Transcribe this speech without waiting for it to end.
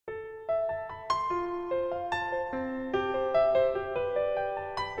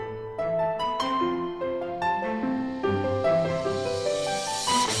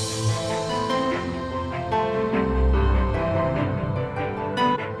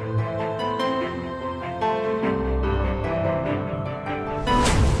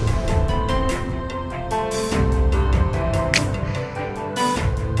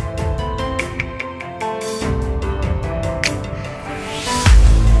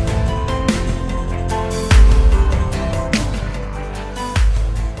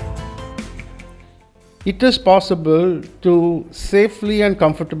It is possible to safely and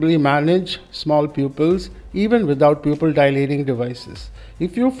comfortably manage small pupils even without pupil dilating devices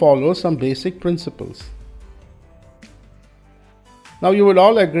if you follow some basic principles. Now you would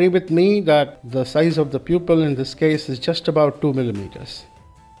all agree with me that the size of the pupil in this case is just about 2 millimeters.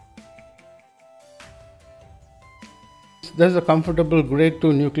 There's a comfortable grade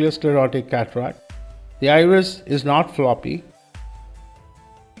 2 nuclear sclerotic cataract. The iris is not floppy.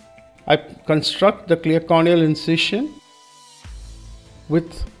 I construct the clear corneal incision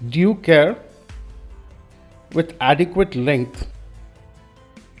with due care, with adequate length,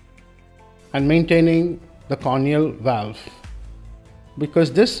 and maintaining the corneal valve,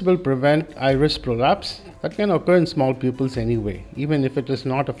 because this will prevent iris prolapse that can occur in small pupils anyway, even if it is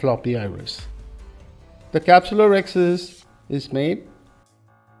not a floppy iris. The capsular excess is made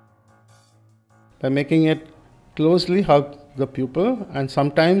by making it closely hug the pupil and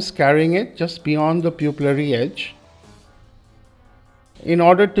sometimes carrying it just beyond the pupillary edge in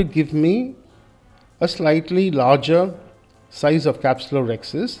order to give me a slightly larger size of capsular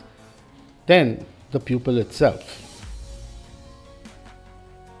excess than the pupil itself.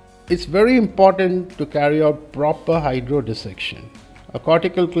 It's very important to carry out proper hydrodissection. A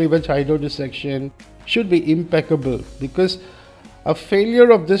cortical cleavage hydrodissection should be impeccable, because a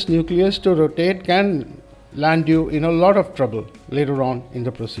failure of this nucleus to rotate can land you in a lot of trouble later on in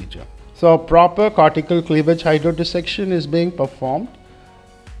the procedure. So a proper cortical cleavage hydrodissection is being performed.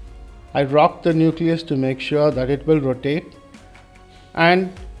 I rock the nucleus to make sure that it will rotate,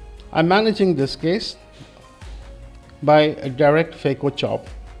 and I'm managing this case by a direct phaco chop.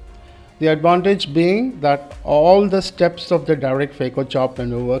 The advantage being that all the steps of the direct phaco chop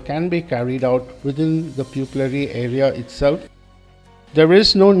maneuver can be carried out within the pupillary area itself. There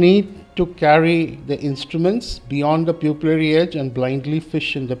is no need to carry the instruments beyond the pupillary edge and blindly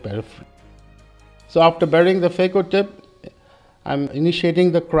fish in the periphery. So after burying the phaco tip, I'm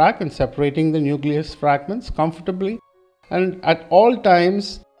initiating the crack and separating the nucleus fragments comfortably, and at all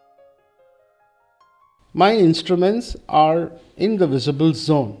times my instruments are in the visible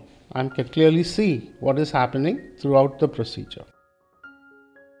zone. I can clearly see what is happening throughout the procedure.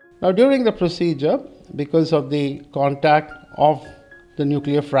 Now during the procedure, because of the contact of the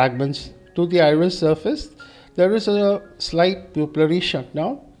nuclear fragments to the iris surface, there is a slight pupillary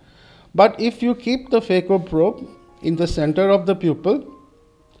shutdown. But if you keep the phaco probe in the center of the pupil,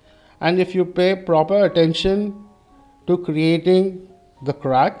 and if you pay proper attention to creating the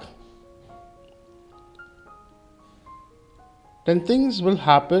crack, then things will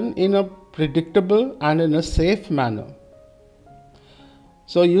happen in a predictable and in a safe manner.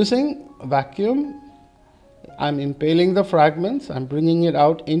 So using vacuum, I'm impaling the fragments, I'm bringing it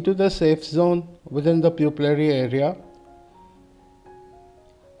out into the safe zone within the pupillary area.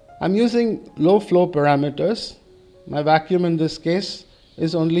 I'm using low flow parameters. My vacuum in this case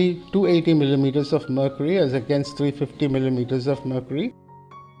is only 280 millimeters of mercury as against 350 millimeters of mercury.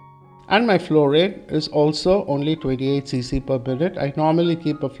 And my flow rate is also only 28 cc per minute. I normally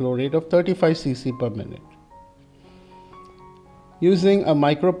keep a flow rate of 35 cc per minute. Using a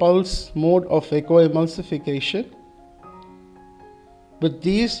micropulse mode of phacoemulsification, with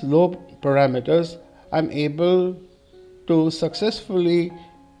these low parameters, I'm able to successfully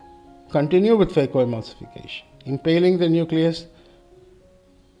continue with phacoemulsification, impaling the nucleus,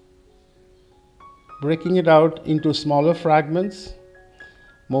 breaking it out into smaller fragments,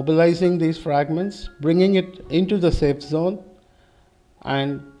 mobilizing these fragments, bringing it into the safe zone,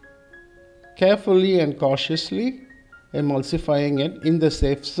 and carefully and cautiously emulsifying it in the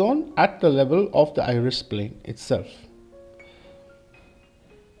safe zone at the level of the iris plane itself.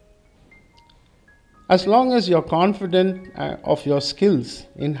 As long as you're confident of your skills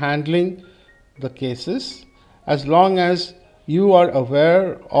in handling the cases, as long as you are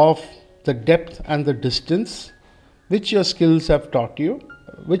aware of the depth and the distance which your skills have taught you,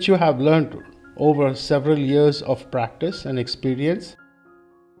 which you have learned over several years of practice and experience,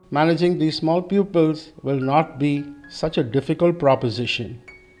 managing these small pupils will not be such a difficult proposition.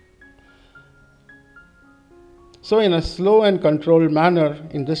 So in a slow and controlled manner,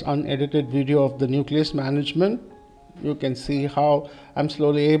 in this unedited video of the nucleus management, you can see how I'm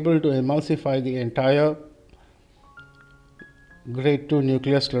slowly able to emulsify the entire grade 2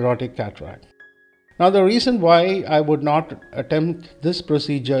 nuclear sclerotic cataract. Now the reason why I would not attempt this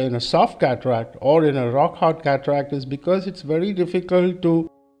procedure in a soft cataract or in a rock hard cataract is because it's very difficult to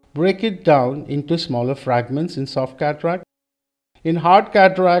break it down into smaller fragments in soft cataract. In hard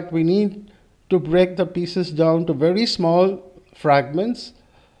cataract, we need to break the pieces down to very small fragments,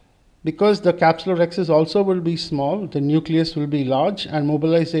 because the capsular excess also will be small, the nucleus will be large, and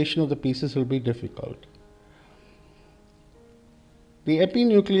mobilization of the pieces will be difficult. The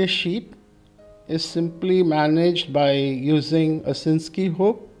epinucleus sheet is simply managed by using a Sinskey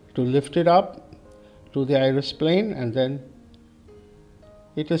hook to lift it up to the iris plane, and then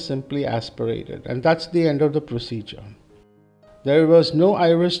it is simply aspirated, and that's the end of the procedure. There was no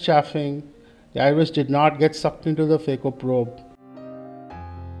iris chaffing. The iris did not get sucked into the phacoprobe.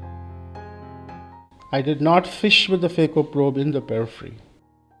 I did not fish with the phacoprobe in the periphery.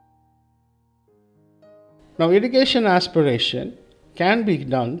 Now, irrigation aspiration can be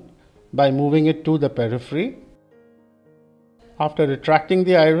done by moving it to the periphery. After retracting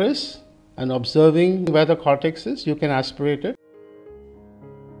the iris and observing where the cortex is, you can aspirate it.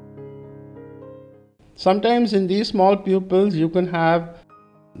 Sometimes in these small pupils, you can have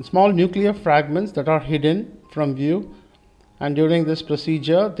small nuclear fragments that are hidden from view, and during this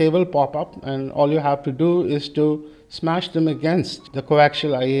procedure they will pop up, and all you have to do is to smash them against the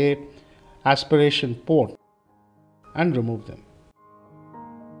coaxial IA aspiration port and remove them.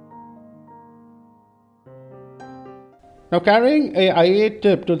 Now, carrying a IA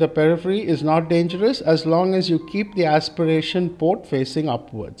tip to the periphery is not dangerous as long as you keep the aspiration port facing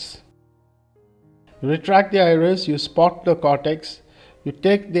upwards. You retract the iris, you spot the cortex, you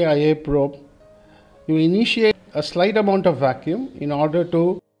take the IA probe, you initiate a slight amount of vacuum in order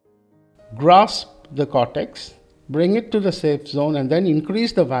to grasp the cortex, bring it to the safe zone, and then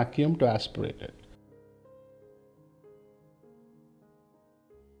increase the vacuum to aspirate it.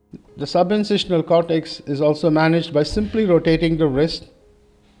 The subincisional cortex is also managed by simply rotating the wrist,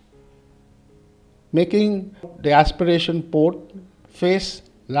 making the aspiration port face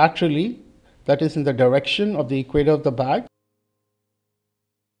laterally, that is in the direction of the equator of the bag.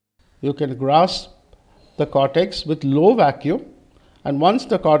 You can grasp the cortex with low vacuum, and once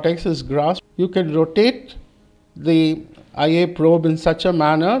the cortex is grasped, you can rotate the IA probe in such a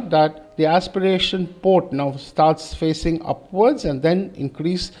manner that the aspiration port now starts facing upwards, and then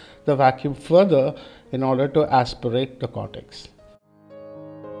increase the vacuum further in order to aspirate the cortex.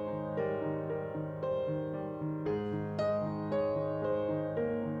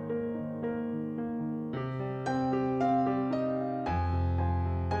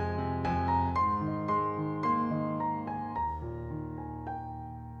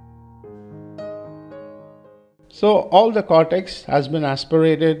 So all the cortex has been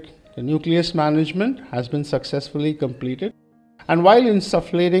aspirated, the nucleus management has been successfully completed. And while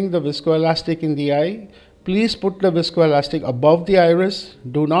insufflating the viscoelastic in the eye, please put the viscoelastic above the iris.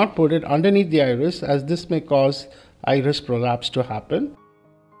 Do not put it underneath the iris, as this may cause iris prolapse to happen.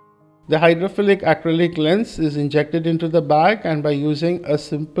 The hydrophilic acrylic lens is injected into the bag, and by using a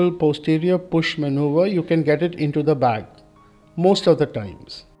simple posterior push maneuver, you can get it into the bag most of the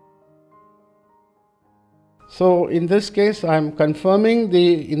times. So in this case, I am confirming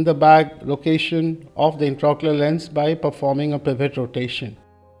the in the bag location of the intraocular lens by performing a pivot rotation.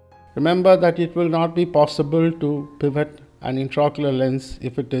 Remember that it will not be possible to pivot an intraocular lens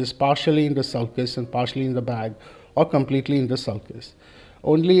if it is partially in the sulcus and partially in the bag, or completely in the sulcus.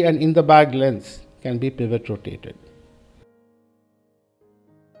 Only an in the bag lens can be pivot rotated.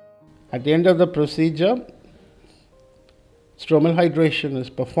 At the end of the procedure, stromal hydration is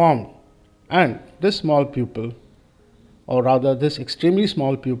performed, and this small pupil, or rather this extremely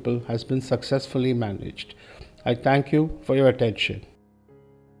small pupil, has been successfully managed. I thank you for your attention.